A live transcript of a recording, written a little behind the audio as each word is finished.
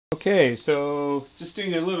Okay, so just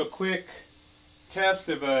doing a little quick test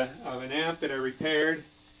of an amp that I repaired.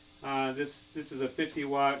 This is a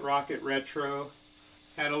 50-watt Rockitt Retro.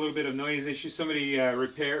 Had a little bit of noise issue. Somebody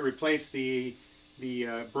replaced the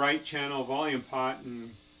bright channel volume pot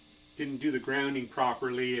and didn't do the grounding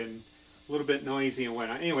properly, and a little bit noisy and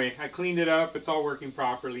whatnot. Anyway, I cleaned it up. It's all working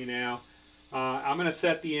properly now. I'm going to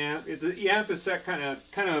set the amp. The amp is set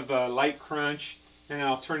kind of light crunch, and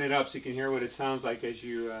I'll turn it up so you can hear what it sounds like as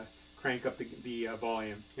you crank up the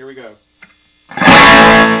volume. Here we go.